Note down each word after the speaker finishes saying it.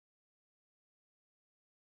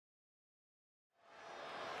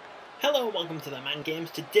Hello, welcome to TheMan Games.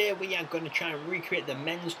 Today we are going to try and recreate the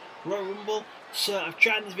men's Royal Rumble. So I've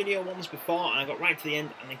tried this video once before and I got right to the end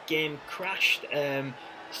and the game crashed.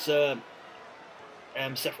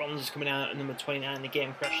 Seth Rollins is coming out at number 29, the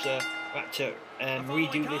game crashed, so we had to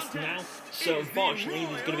redo this now. So unfortunately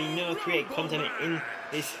there's going to be no created content in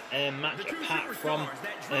this match apart from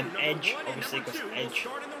Edge, obviously, because Edge,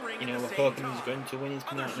 you know, we're hoping he's going to win. He's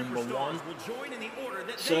coming out at number 1.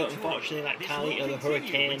 So unfortunately, like Carly, the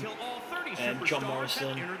Hurricane, John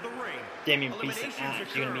Morrison, Damian Priest are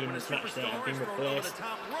actually going to be in this match. They have been replaced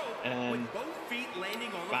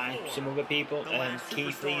by some other people.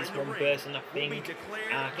 Keith Lee's one person, I think.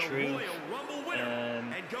 R-Truth,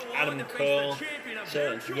 Adam Cole.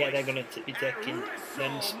 So yeah, they're going to be taking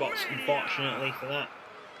them spots, unfortunately, for that.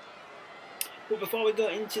 But before we go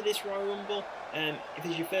into this Royal Rumble, if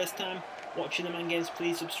this is your first time watching TheMan Games,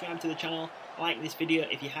 please subscribe to the channel, like this video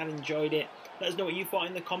if you have enjoyed it, let us know what you thought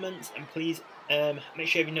in the comments, and please make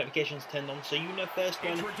sure you have your notifications turned on so you know first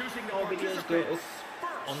when all videos go up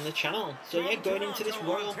on the channel. So yeah, going into this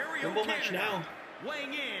Royal Rumble match now.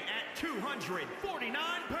 Weighing in at 249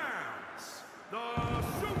 pounds, the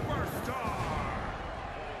Superstar.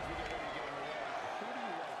 Who do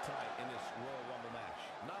you like tonight in this Royal Rumble match?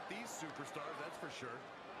 Not these superstars, that's for sure.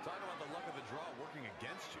 Talk about the luck of the draw working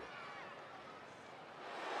against you.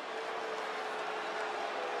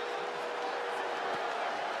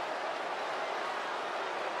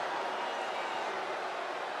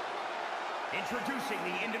 Introducing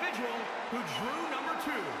the individual who drew number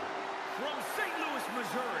 2 from St. Louis,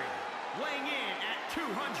 Missouri, weighing in at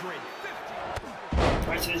 250.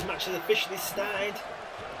 Right, so this match has officially started.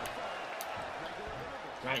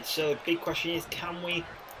 Right, so the big question is, can we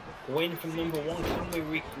win from number 1? Can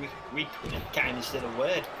we can't even say the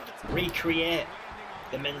word, recreate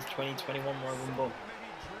the men's 2021 Royal Rumble?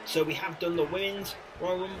 So we have done the women's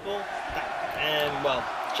Royal Rumble. Well,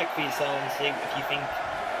 check for yourself and see if you think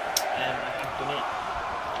I have done it.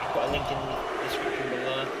 I've got a link in the description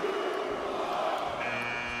below.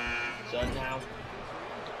 So now,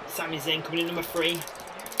 Sami Zayn coming in number 3.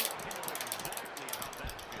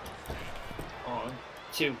 Orton,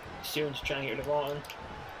 2. Soon to try and get rid of Orton.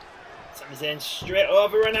 Sami Zayn straight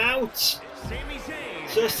over and out.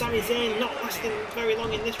 So Sami Zayn not lasting very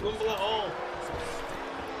long in this Rumble at all.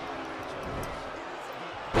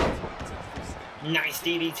 Nice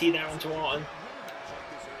DDT there onto Orton.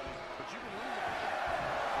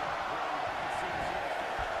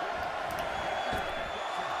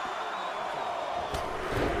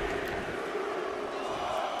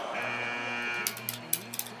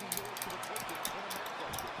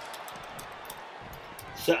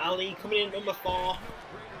 So Ali coming in at number 4.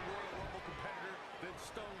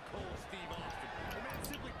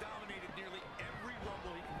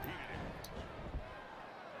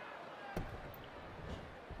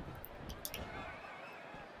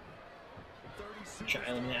 Try to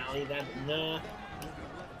eliminate Ali there, but no.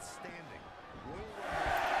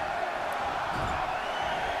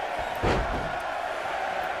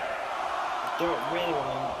 I don't really want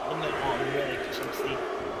to eliminate Orton, really, because obviously I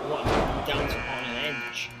want to come down to Orton and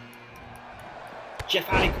Edge. Jeff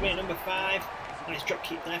Hardy coming in at number 5. Nice drop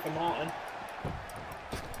kick there from Orton.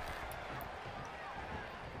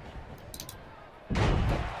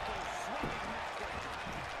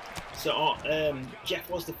 So Jeff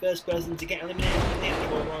was the first person to get eliminated in the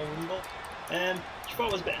actual Royal Rumble. Which I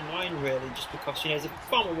thought was a bit annoying, really, just because, you know, he's a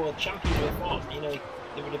former world champion. I thought, you know,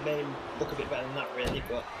 they would have made him look a bit better than that, really,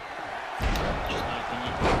 but just my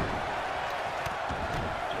opinion.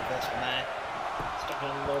 Reverse from there. Stopping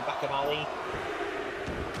on the lower back of Ali.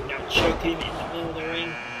 Now choking him in the middle of the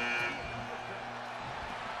ring.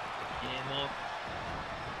 Yeah, more.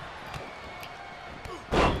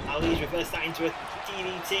 Oh, Ali's reversed that into a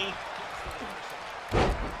DDT.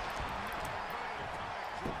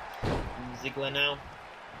 And Ziggler now.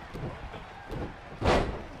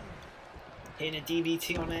 Hitting a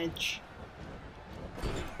DDT on Edge.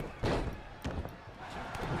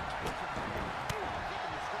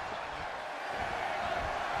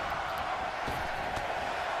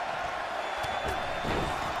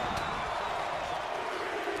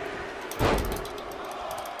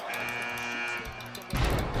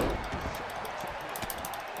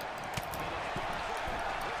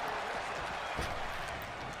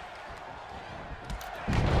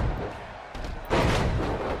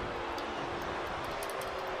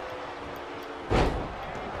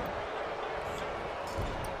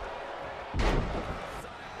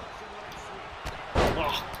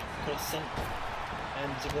 Could have sent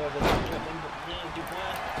Ziggler over to jump in, but no, do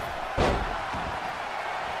that.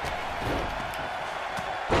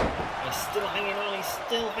 Nice still hanging on, he's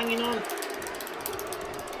still hanging on.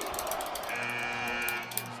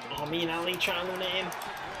 Oh, me and Ali trying to eliminate him.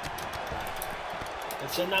 And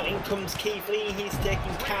so now in comes Keith Lee, he's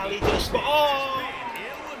taking Carly to the spot. Oh!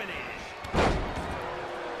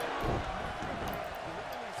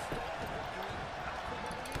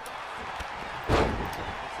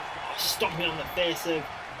 Stomping on the face of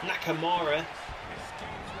Nakamura.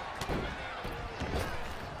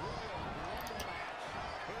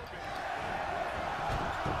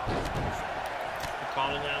 The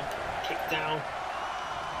corner now, kick down.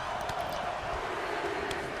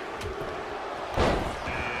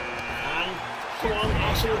 And come on,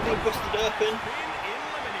 Arsenal's been busted open.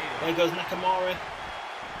 There goes Nakamura.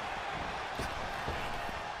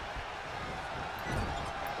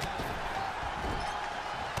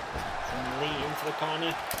 Into the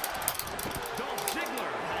corner.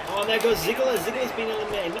 Oh, there goes Ziggler. Ziggler's been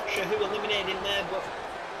eliminated. Not sure who eliminated him there, but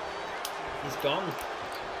he's gone.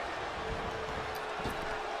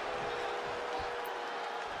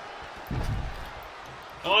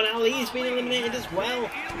 Oh, and Ali's been eliminated as well.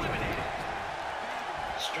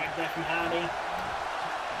 Strike there from Hardy.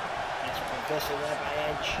 Nice reversal there by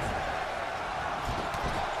Edge.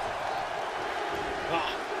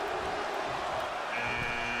 Oh.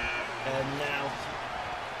 And now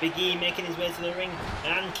Big E making his way to the ring,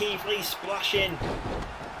 and Keith Lee splashing.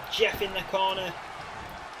 Jeff in the corner.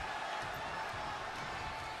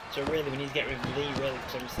 So really we need to get rid of Lee, really,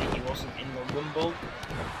 because obviously he wasn't in the Rumble.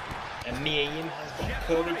 And Mia Yim has got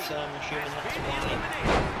COVID, so I'm assuming that's why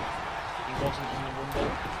he wasn't in the Rumble.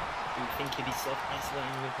 You would think he'd be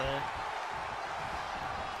self-isolating with her.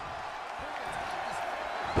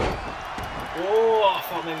 Oh, I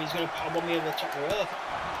thought maybe he was going to powerbomb me over the top rope.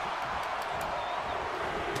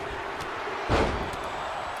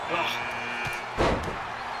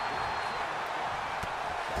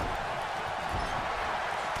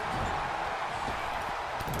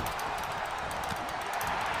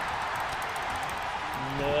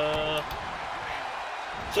 No.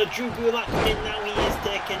 So Drew Gulak in now, he is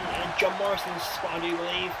taking John Morrison's spot, I do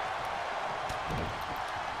believe.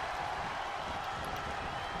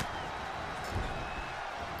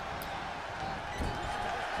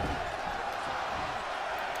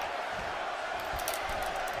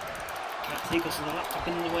 Because of the laptop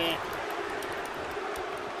in the way.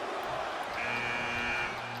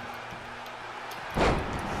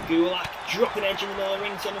 Gulak dropping Edge in the middle of the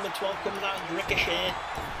ring, so number 12 comes out and Ricochet.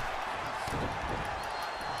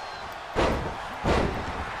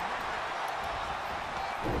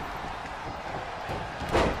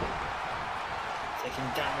 Taking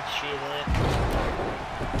damage sheer there.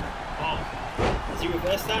 Oh, has he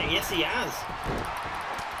reversed that? Yes, he has.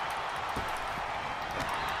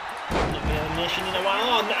 In a while.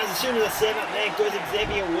 Oh, as soon as I say that, there goes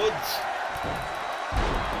Xavier Woods.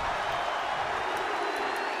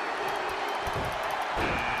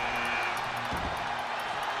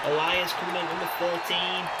 Elias coming in number 13.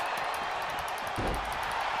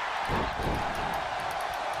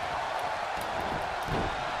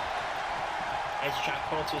 Edge trying to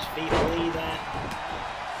call to his feet, Lee there.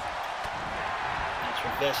 Nice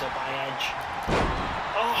reversal by Edge.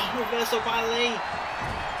 Oh, reversal by Lee.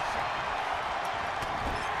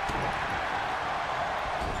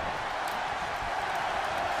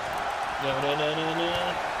 No.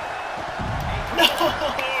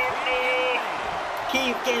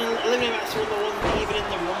 Keep getting eliminated by someone that wasn't even in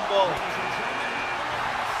the Rumble.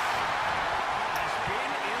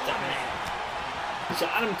 Damn it. So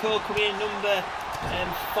Adam Cole coming in number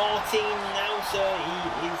 14 now, so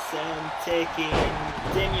he is taking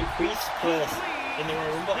Damian Priest's place in the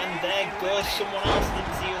Royal Rumble, and there goes someone else.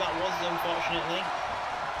 Didn't see who that was, unfortunately.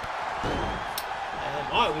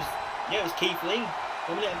 It was Keith Lee.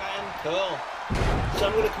 Eliminated by Adam Cole. So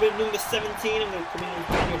I'm going to come in number 17. I'm going to come in with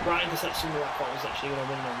Daniel Bryan, because that's someone I thought was actually going to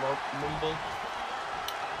win the Rumble.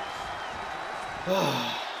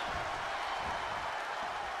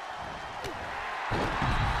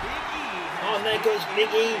 Oh, and there goes Big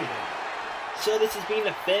E. So this has been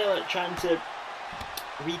a fail at trying to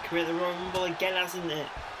recreate the Royal Rumble again, hasn't it?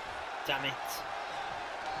 Damn it.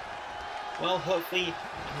 Well, hopefully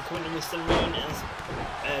I can come in number 17 as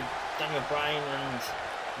Daniel Bryan and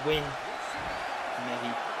win. Maybe,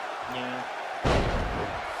 you know,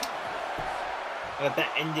 I bet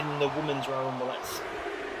ending the women's Royal Rumble, let's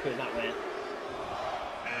put it that way.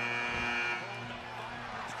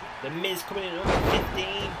 The Miz coming in at number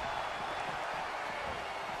 15.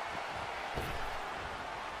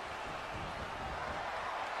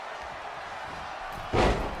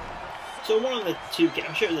 So one of the 2K,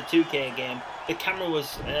 I'm sure it was a 2K game, the camera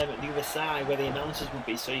was at the other side where the announcers would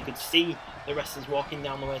be, so you could see the wrestlers walking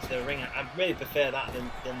down the way to the ring. I really prefer that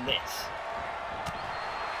than this.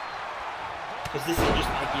 Because this is just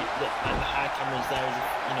like, the high cameras there as if,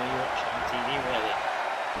 you know, you're watching on TV, really.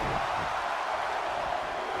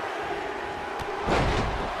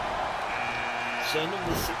 So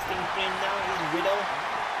number 16 coming in now is Riddle.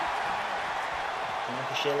 And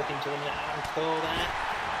Ricochet looking to eliminate Adam Cole there.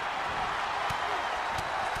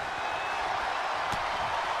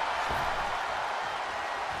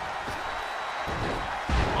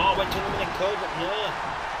 Oh, went to eliminate Cole, but no.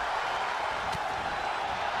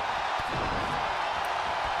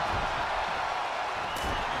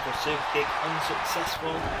 Super kick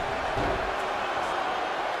unsuccessful.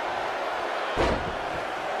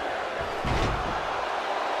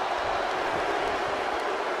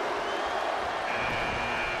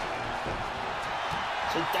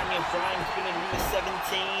 So Daniel Bryan coming in number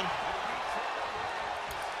 17.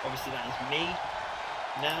 Obviously that is me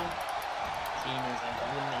now, seeing as I've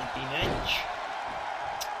eliminated Dean Edge.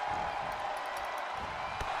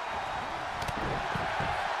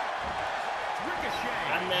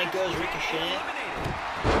 And there goes Ricochet.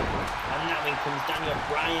 And now in comes Daniel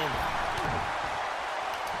Bryan.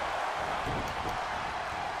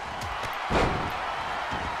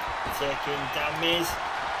 Taking down Miz.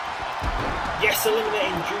 Yes,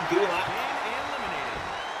 eliminating Drew Gulak.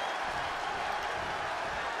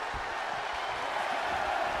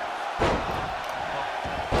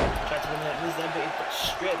 Tried to eliminate Miz there, but he got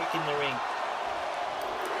straight back in the ring.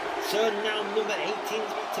 So now number 18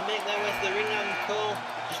 is about to make their way to the ring. Adam Cole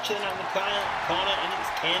just chilling out in the corner, and it's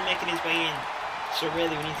Kane making his way in. So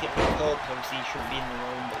really we need to get Adam Cole, because obviously he shouldn't be in the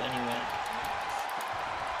room, but anyway.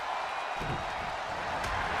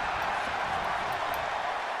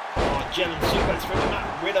 Oh, German suplex from Matt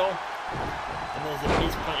Riddle. And there's a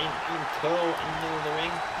Miz planting Adam Cole in the middle of the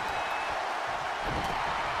ring.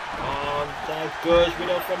 Oh, there goes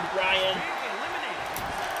Riddle from Bryan.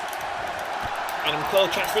 Adam Cole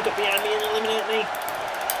tries to sneak up behind me and eliminate me.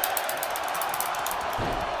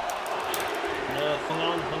 No, hang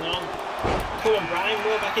on. Come on, Bryan,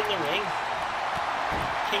 we're back in the ring.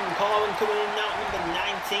 King Corbin coming in now, number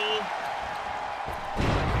 19.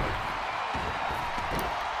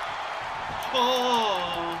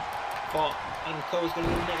 Oh! But Adam Cole's going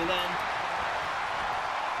to eliminate me then.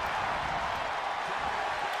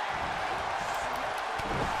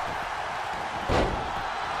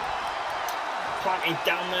 Planted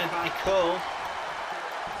down there by Cole.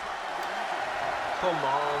 Come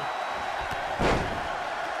on.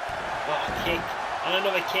 Oh, a kick. And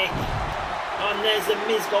another kick. And there's a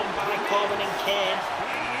Miz gone by Corbin and Kane.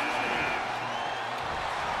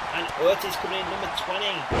 And Otis coming in number 20.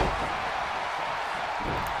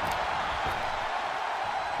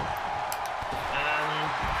 And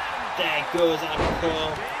there goes Adam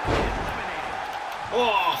Cole.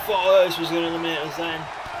 Oh, I thought Otis was going to eliminate us then.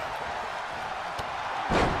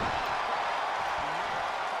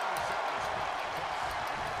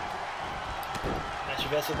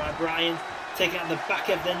 Reversal by Bryan, taking out the back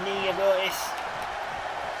of the knee of Otis.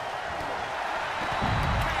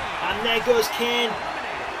 And there goes Kane.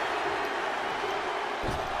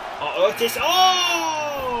 Oh, Otis.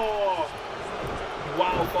 Oh!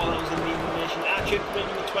 Wow, I thought that was going to be elimination. R-Truth coming in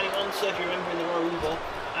number 21, so if you remember in the Royal Rumble,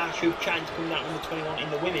 R-Truth tried to come down number 21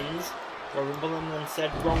 in the women's Royal Rumble and then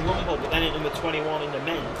said wrong Rumble, but then at number 21 in the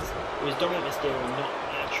men's, it was Dominic Mysterio, not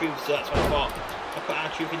R-Truth, so that's what I thought. I put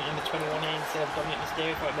R-Truth in at number 21 here instead of Dominic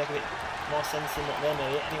Mysterio, thought it'd make a bit more sense than what they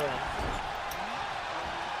made it anyway.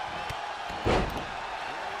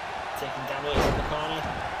 Taking down Otis in the corner.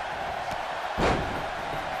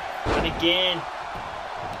 And again.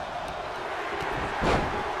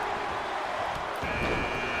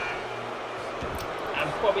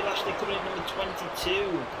 And Bobby Lashley coming in at number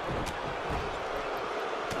 22.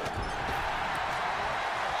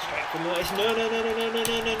 Straight from Otis. No,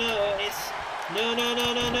 Otis. No.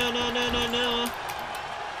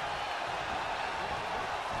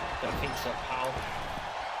 Don't think so, pal.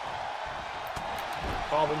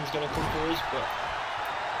 Corbin's gonna come for us, but...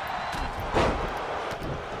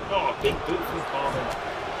 Oh, a big boot from Corbin.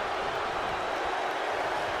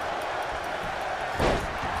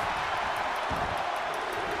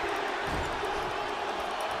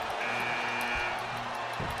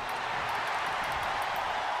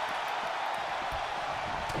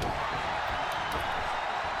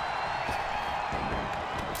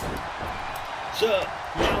 So,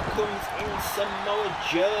 now comes in Samoa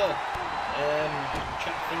Joe. I'm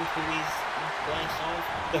trying to think who he's in place of.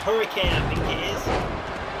 The Hurricane, I think it is.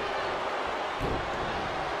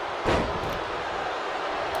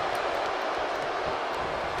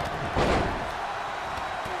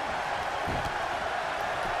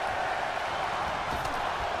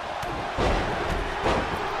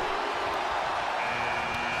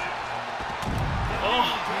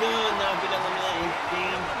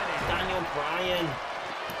 Bryan.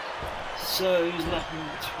 So who's left?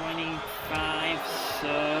 25.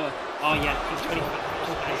 So oh yeah, he's 25.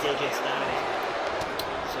 It's AJ Styles.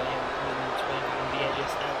 So yeah, 25 AJ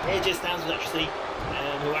Styles. AJ Styles was actually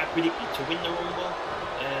who I predicted to win the Rumble.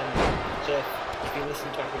 So if you listen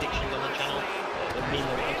to our predictions on the channel, me and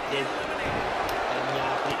the wife did. Yeah,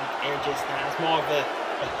 I predicted AJ Styles. More of a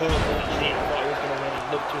hope actually. I thought he was going to win. I'd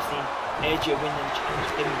love to have seen AJ win and challenge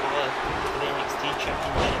Finn Balor for the NXT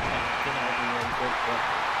championship. I think that would be really good. But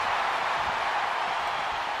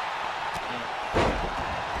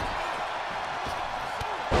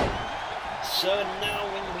so now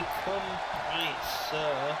when we come, right, so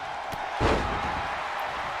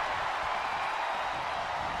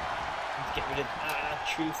let's get rid of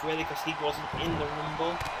Truth really, because he wasn't in the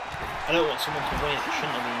Rumble. I don't want someone to win it that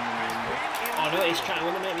shouldn't have been in the Rumble. Oh no, he's trying to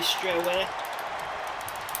eliminate me straight away.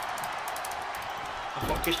 I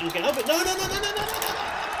thought Christian was going to help it. No, no, no, no, no, no, no, no, no.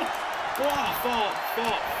 Oh, I thought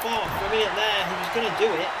for a minute there he was going to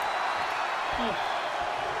do it.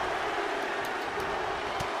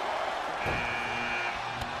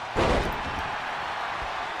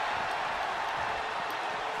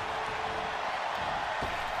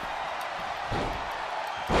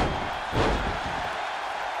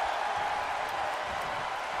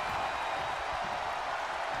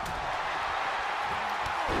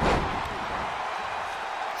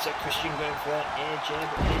 So Christian going for AJ,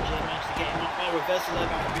 but AJ managed to get him off. Oh, reversal there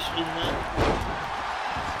by Christian there.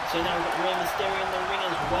 So now we've got Rey Mysterio in the ring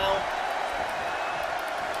as well.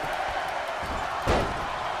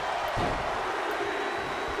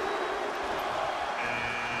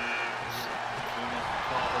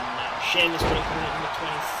 Sheamus going to come in at number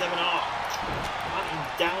 27. Oh, batting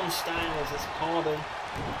down Styles as Corbin. In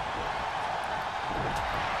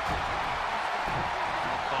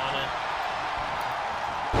the corner.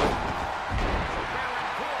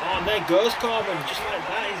 Oh, and there goes Corbin. Just like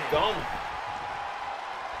that, he's gone.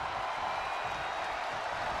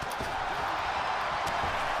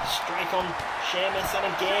 Strike on Sheamus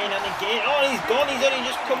and again and again. Oh, he's gone. He's only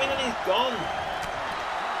just come in and he's gone.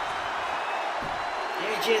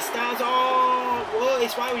 AJ Styles, oh,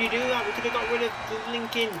 Otis, why would you do that? We could have got rid of the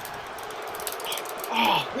Lincoln.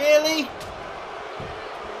 Oh, really?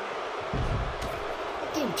 I'm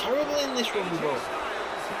doing terrible in this Rumble.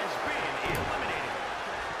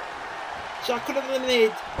 So I could have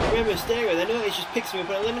eliminated Rey Mysterio, then Otis just picks me up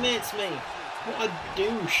and eliminates me. What a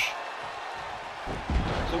douche.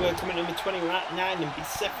 So we're coming at number 29 and be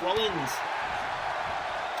Seth Rollins.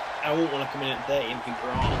 I won't want to come in at 30 and be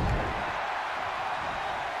Braun.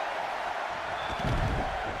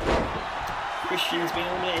 Christian's been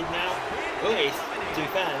eliminated now. Otis, to be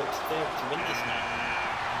fair, looks favourite to win this now.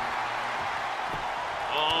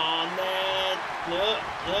 Oh no, no,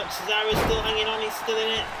 Cesaro's still hanging on, he's still in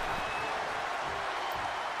it.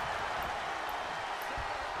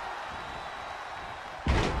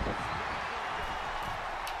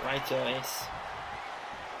 Right, Otis.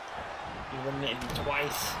 You eliminated him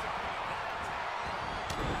twice.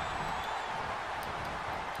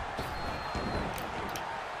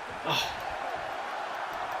 Oh.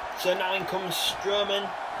 So now in comes Strowman.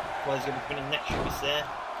 Well, he's going to be coming in next, should we say.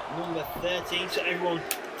 At number 13. So everyone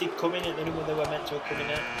did come in at the number they were meant to have come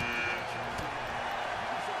in at.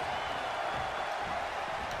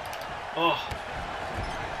 Oh.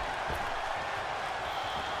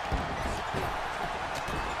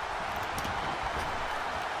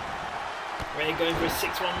 Ready going for a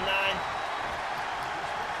 619.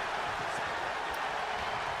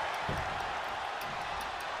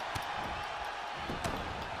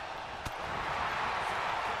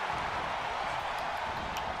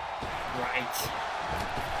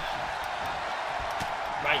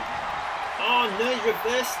 Right. Oh no, he's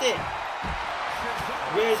reversed it.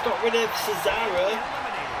 Ray's got rid of Cesaro.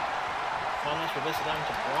 Oh, let's reverse it down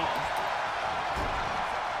to Braun.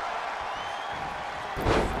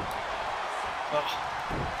 Oh.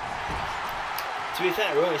 To be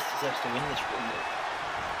fair, Royce deserves to win this Rumble.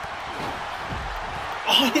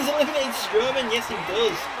 Oh, he's eliminated Strowman. Yes, he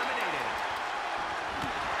does.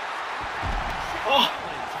 Oh.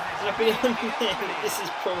 I've been eliminated. This is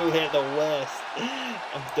probably the worst.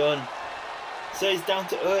 I'm done. So it's down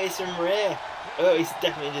to Otis and Ray. Otis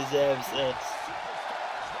definitely deserves this.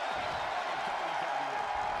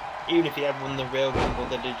 Even if he had won the real Rumble,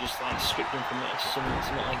 they'd have just like stripped him from it or something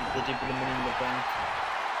like they did with the Money in the Bank.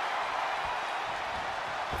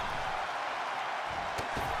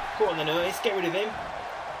 Go on then, Otis, get rid of him.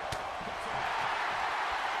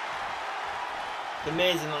 It's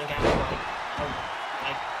amazing like how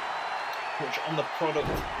much on the product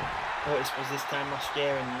Otis was this time last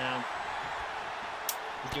year, and now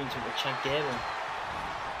He's doing something with Chad Gable.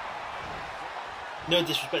 No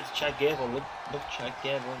disrespect to Chad Gable, love Chad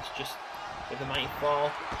Gable, it's just with a mighty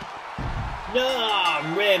fall.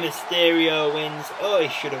 No, Rey Mysterio wins. Oh, he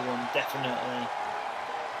should have won, definitely.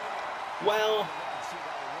 Well,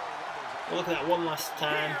 we'll look at that one last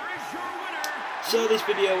time. So this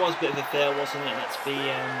video was a bit of a fail, wasn't it? Let's be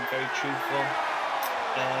very truthful.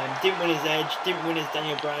 Didn't win his Edge, didn't win his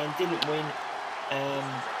Daniel Bryan, didn't win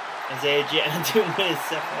his AJ, and didn't win his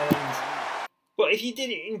Seth Rollins. But if you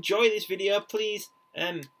did enjoy this video, please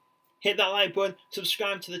hit that like button,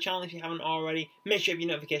 subscribe to the channel if you haven't already, make sure you have your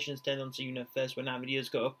notifications turned on so you know first when our videos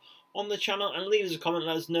go up on the channel, and leave us a comment,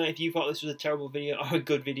 let us know if you thought this was a terrible video or a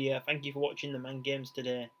good video. Thank you for watching The Man Games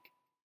today.